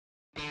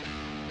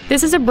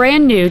This is a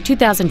brand new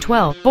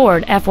 2012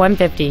 Ford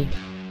F-150.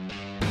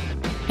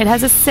 It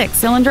has a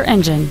 6-cylinder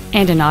engine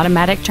and an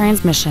automatic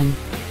transmission.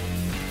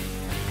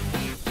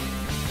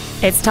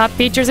 Its top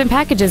features and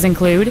packages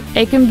include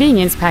a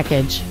convenience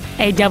package,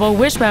 a double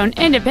wishbone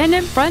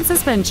independent front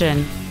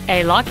suspension,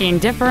 a locking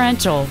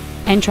differential,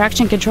 and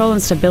traction control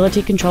and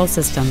stability control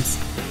systems.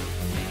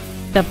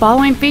 The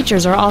following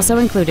features are also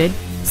included: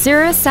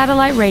 Sirius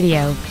satellite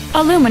radio,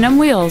 aluminum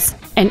wheels,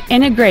 an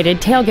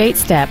integrated tailgate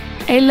step,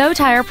 a low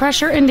tire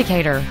pressure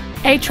indicator,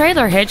 a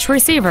trailer hitch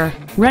receiver,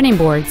 running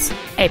boards,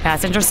 a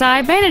passenger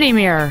side vanity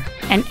mirror,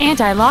 an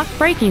anti-lock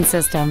braking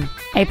system,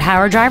 a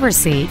power driver's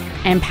seat,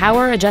 and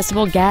power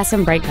adjustable gas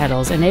and brake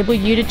pedals enable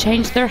you to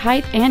change their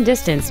height and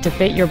distance to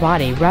fit your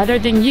body rather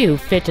than you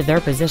fit to their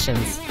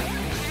positions.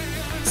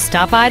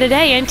 Stop by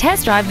today and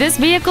test drive this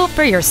vehicle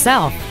for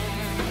yourself.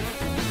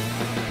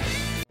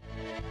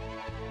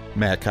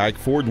 Matt Haik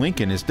Ford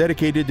Lincoln is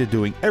dedicated to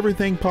doing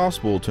everything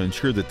possible to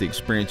ensure that the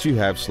experience you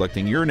have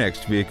selecting your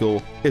next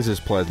vehicle is as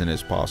pleasant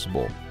as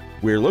possible.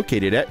 We're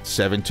located at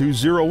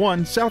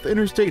 7201 South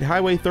Interstate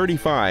Highway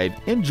 35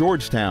 in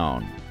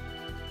Georgetown.